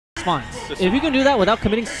fine. If you can do that without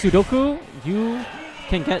committing Sudoku, you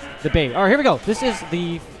can get the bait. Alright, here we go. This is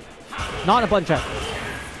the not a button check.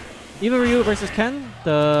 Eva Ryu versus Ken.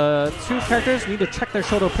 The two characters need to check their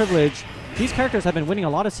Shoto privilege. These characters have been winning a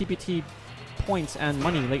lot of CPT points and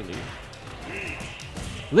money lately.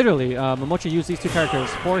 Literally, Momochi used these two characters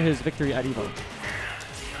for his victory at Evo.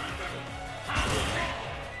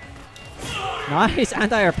 Nice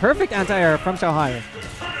anti-air. Perfect anti-air from XiaoHai.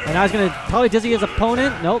 And now he's going to probably dizzy his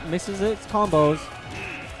opponent. Nope, misses its combos.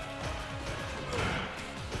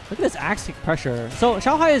 Look at this axe kick pressure. So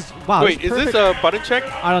XiaoHai is... Wow. Wait, is this a button check?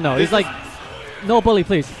 I don't know. He's like, no bully,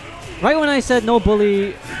 please. Right when I said no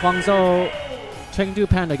bully, Guangzhou, Chengdu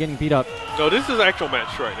Panda getting beat up. No, this is an actual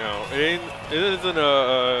match right now. It isn't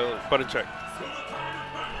a button check.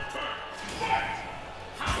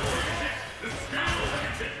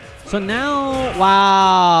 So now,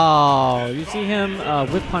 wow. You see him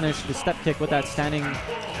whip punish the step kick with that standing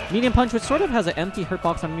medium punch, which sort of has an empty hurt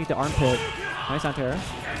box underneath the armpit. Nice anti-air.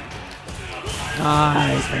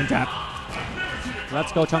 Nice frame trap.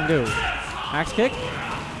 Let's go, Chengdu. Axe kick.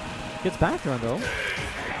 Gets back there, though.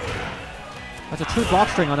 That's a true block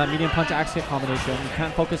string on that medium punch axe kick combination. You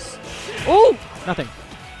can't focus. Oh! Nothing.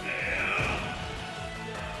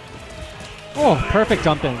 Oh, perfect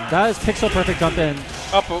jump in. That is pixel perfect jump in.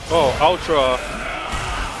 Up, oh, ultra.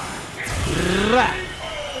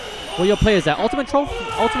 What you'll play is that Ultimate Trophy,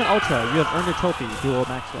 Ultimate Ultra. You have earned a trophy, Dual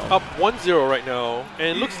Maxwell. Up 1-0 right now.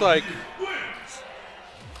 And it looks like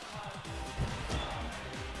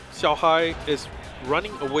XiaoHai is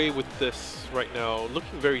running away with this right now.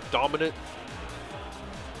 Looking very dominant.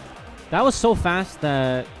 That was so fast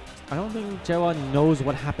that I don't think Jiewa knows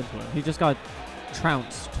what happened to him. He just got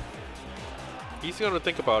trounced. He's going to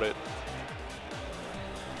think about it.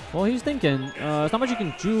 Well, he's thinking. There's not much you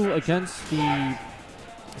can do against the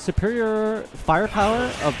superior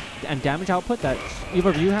firepower and damage output that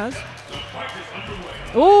Eva Ryu has.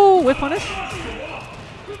 Oh, whip punish.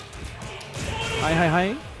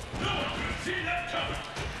 Hi.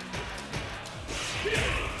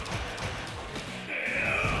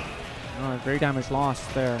 Oh, very damage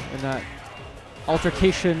lost there in that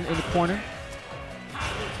altercation in the corner.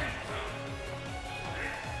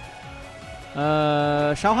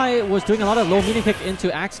 XiaoHai was doing a lot of low medium kick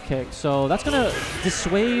into axe kick, so that's going to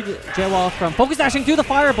dissuade Jiewa from focus dashing to the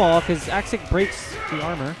fireball because axe kick breaks the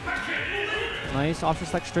armor. Nice option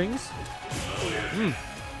select strings.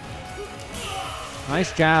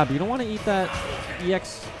 Nice jab. You don't want to eat that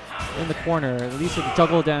EX in the corner. At least it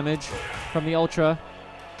juggle damage from the ultra.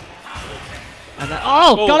 And that,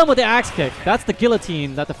 got him with the axe kick. That's the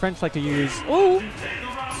guillotine that the French like to use. Oh!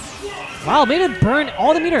 Wow, made it burn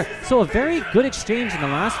all the meter. So a very good exchange in the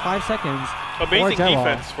last 5 seconds. Amazing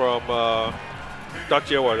defense from Doc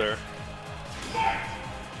Jiewa there.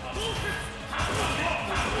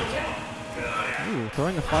 Ooh,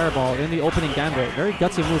 throwing a fireball in the opening gambit. Very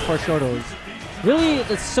gutsy move for Shotos. Really,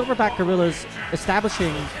 the Silverback Gorillas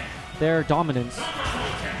establishing their dominance.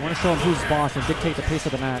 You want to show them who's boss and dictate the pace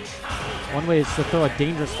of the match. One way is to throw a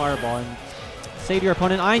dangerous fireball and say to your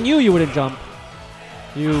opponent, I knew you wouldn't jump.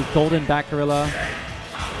 You golden back gorilla.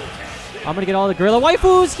 I'm going to get all the gorilla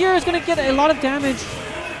waifus here. Is going to get a lot of damage.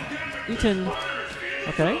 Eaten.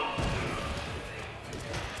 Okay.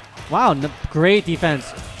 Wow, great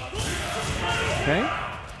defense. Okay.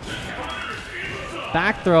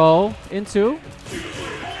 Back throw into.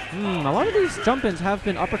 A lot of these jump-ins have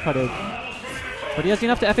been uppercutted. But he has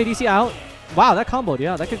enough to FADC out. Wow, that comboed.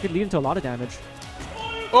 Yeah, that could lead into a lot of damage.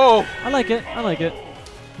 Oh! I like it. I like it.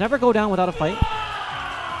 Never go down without a fight.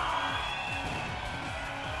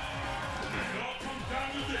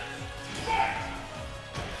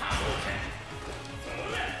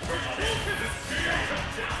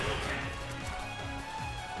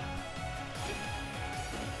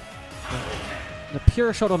 The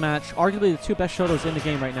pure Shoto match, arguably the two best Shotos in the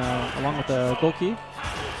game right now, along with the Goki.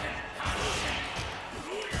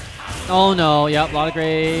 Oh no, yep, a lot of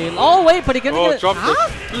great. Oh wait, but he couldn't get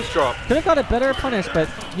it. Boost drop. Could have got a better punish, but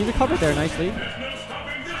he recovered there nicely.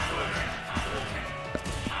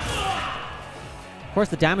 Of course,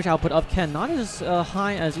 the damage output of Ken not as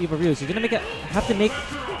high as Eva Ryu, so you're gonna have to make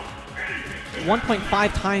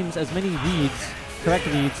 1.5 times as many reads, correct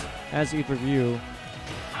reads, as Eva Ryu.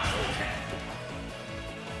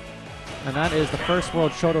 And that is the first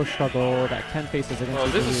world Shoto struggle that Ken faces against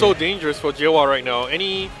Eva This is Ryu. so dangerous for Jiewa right now.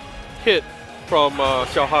 Any hit from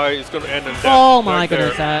XiaoHai is going to end in death. Oh my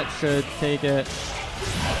goodness, that should take it.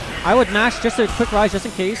 I would mash just a quick rise just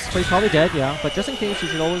in case, but he's probably dead, yeah. But just in case, you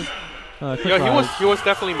should always quick rise. He was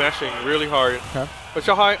definitely mashing really hard. Okay. But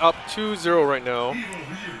XiaoHai up 2-0 right now.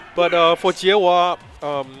 But for Jiewa,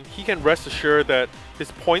 he can rest assured that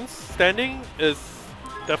his points standing is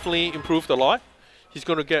definitely improved a lot. He's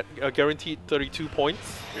going to get a guaranteed 32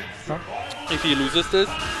 points if he loses this.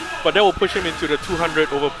 But that will push him into the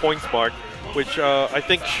 200 over points mark, which I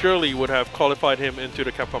think surely would have qualified him into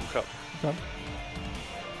the Capcom Cup. Okay.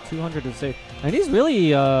 200 is safe. And he's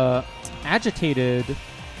really agitated,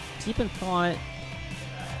 deep in thought.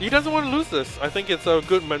 He doesn't want to lose this. I think it's a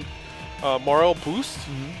good moral boost.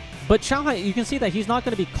 But XiaoHai, you can see that he's not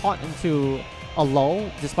going to be caught into a lull,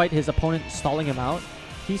 despite his opponent stalling him out.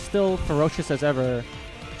 He's still ferocious as ever.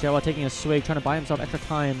 Jiewa taking a swig, trying to buy himself extra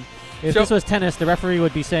time. If this was tennis, the referee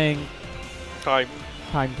would be saying, time.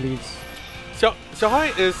 Time, please.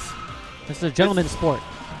 XiaoHai is... This is a gentleman's sport.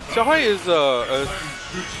 XiaoHai is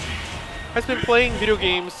has been playing video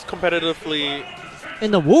games competitively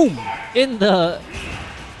in the womb,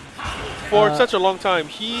 for such a long time.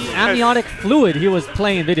 He amniotic fluid. He was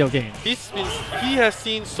playing video games. He has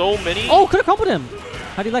seen so many. Oh, could have crumpled him.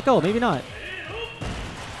 How do you let go? Maybe not.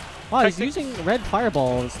 Wow, he's using red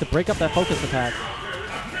fireballs to break up that focus attack.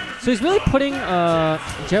 So he's really putting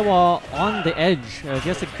Jiewa on the edge. He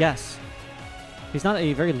has to guess. He's not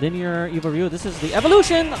a very linear Evil Ryu. This is the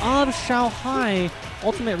evolution of XiaoHai.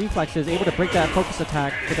 Ultimate reflexes, able to break that focus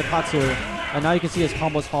attack with the Tatsu. And now you can see his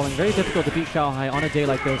combos falling. Very difficult to beat XiaoHai on a day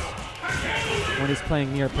like this when he's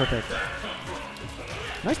playing near perfect.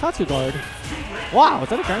 Nice Tatsu guard. Wow, is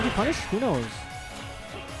that a guaranteed punish? Who knows?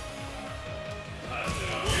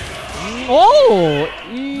 Oh!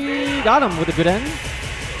 He got him with a good end.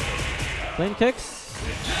 Flame kicks.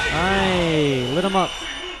 Aye, lit him up.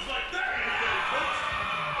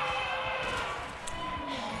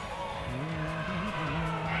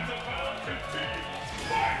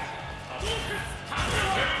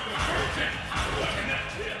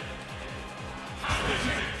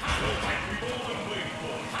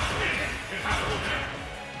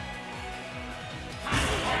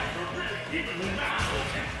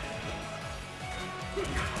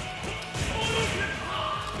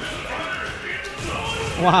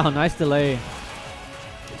 Wow, nice delay.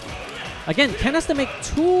 Again, Ken has to make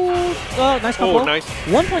nice combo. Oh, nice.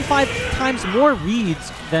 1.5 times more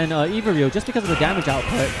reads than Ivario just because of the damage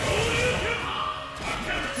output.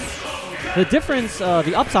 The difference,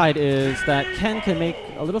 the upside is that Ken can make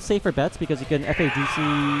a little safer bets because he can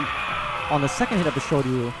FADC on the second hit of the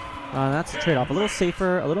Shoryu. That's the trade-off. A little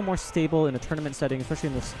safer, a little more stable in a tournament setting, especially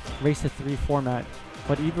in this race to 3 format.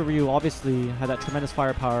 But Ivario obviously had that tremendous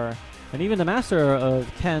firepower. And even the master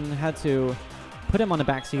of Ken had to put him on the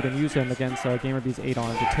backseat and use him against GamerBee's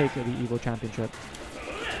Adon to take the Evo Championship.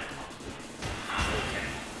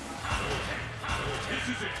 This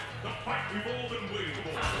is it, the fight we've all been waiting for.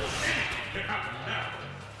 It can happen now.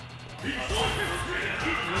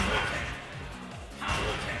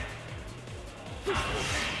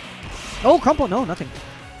 Oh, crumple! No, nothing.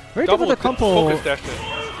 Very good with the crumple.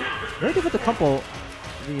 Very good with the crumple.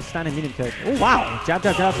 The standing medium kick. Oh wow! Jab,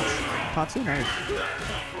 jab, jab. Tatsu, nice.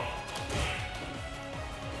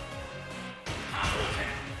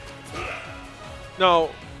 Now,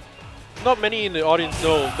 not many in the audience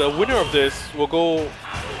know the winner of this will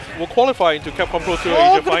qualify into Capcom Pro Tour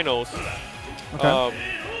Asia Finals, Okay.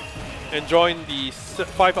 and join the 6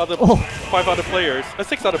 other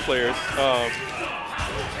players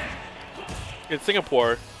in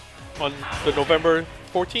Singapore on the November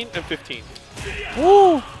 14th and 15th.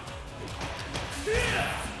 Ooh!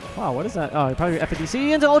 Wow, what is that? Oh, probably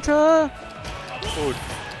FADC into Ultra! Ooh.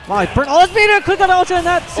 Wow, he burnt all his meter! Could got Ultra in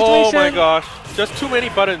that situation! Oh my gosh, just too many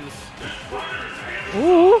buttons.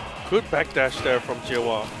 Ooh! Good backdash there from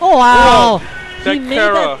Jiewa. Oh wow! That He made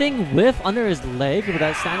that thing whiff under his leg with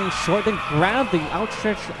that standing short, then grabbed the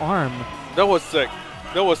outstretched arm. That was sick.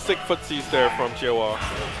 That was sick footsies there from Jiewa.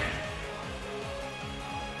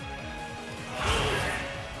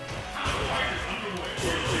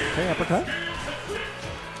 Okay, uppercut.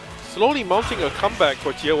 Slowly mounting a comeback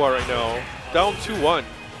for Jiewa right now. Down 2-1.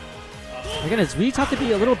 Again, his reads have to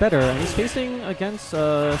be a little better, and he's facing against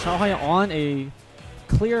XiaoHai on a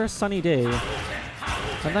clear, sunny day.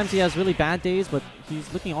 Sometimes he has really bad days, but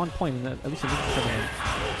he's looking on point, at least in this tournament.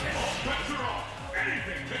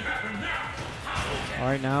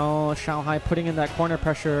 Alright, now XiaoHai putting in that corner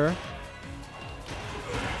pressure.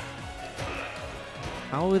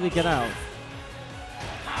 How will he get out?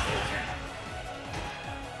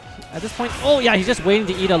 At this point, oh yeah, he's just waiting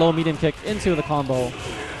to eat a low medium kick into the combo.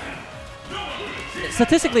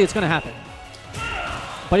 Statistically, it's going to happen.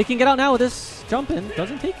 But he can get out now with this jump in.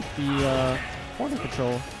 Doesn't take the corner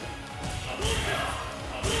control.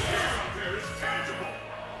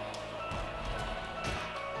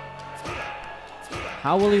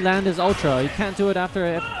 How will he land his Ultra? He can't do it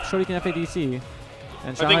after Shoryuken FADC.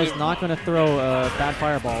 And XiaoHai is not going to throw a bad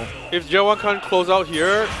fireball. If Jiewa can't close out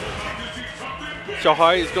here,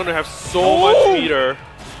 XiaoHai is going to have so much meter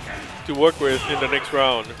to work with in the next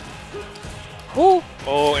round. Oh!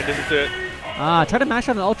 Oh, and this is it. Ah, tried to mash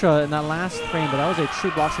out an Ultra in that last frame, but that was a true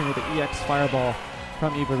blockchain with the EX fireball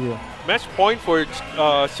from Iberview. Match point for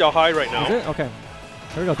XiaoHai right now. Is it? Okay.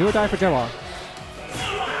 Here we go. Do or die for Jiewa.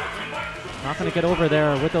 Not going to get over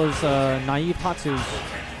there with those naive Tatsus.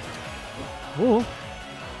 Ooh.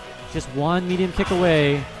 Just one medium kick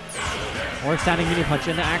away. Or standing medium punch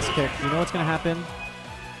in the axe kick. You know what's going to happen?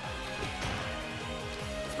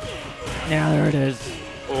 Yeah, there it is.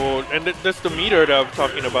 Oh, and that's the meter that I'm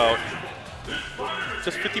talking about.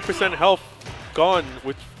 Just 50% health gone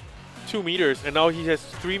with 2 meters, and now he has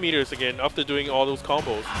 3 meters again after doing all those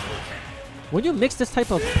combos. When you mix this type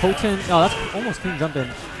of potent... Oh, that's almost clean jump in.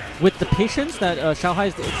 With the patience that XiaoHai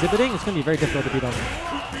is exhibiting, it's going to be very difficult to beat him.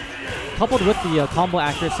 Coupled with the combo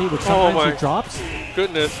accuracy, which sometimes he drops.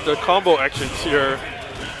 Goodness, the combo actions here.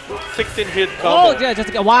 16-hit combo. Oh, yeah,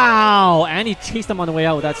 just wow! And he chased him on the way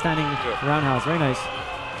out with that standing roundhouse. Very nice.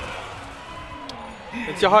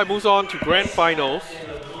 And XiaoHai moves on to grand finals.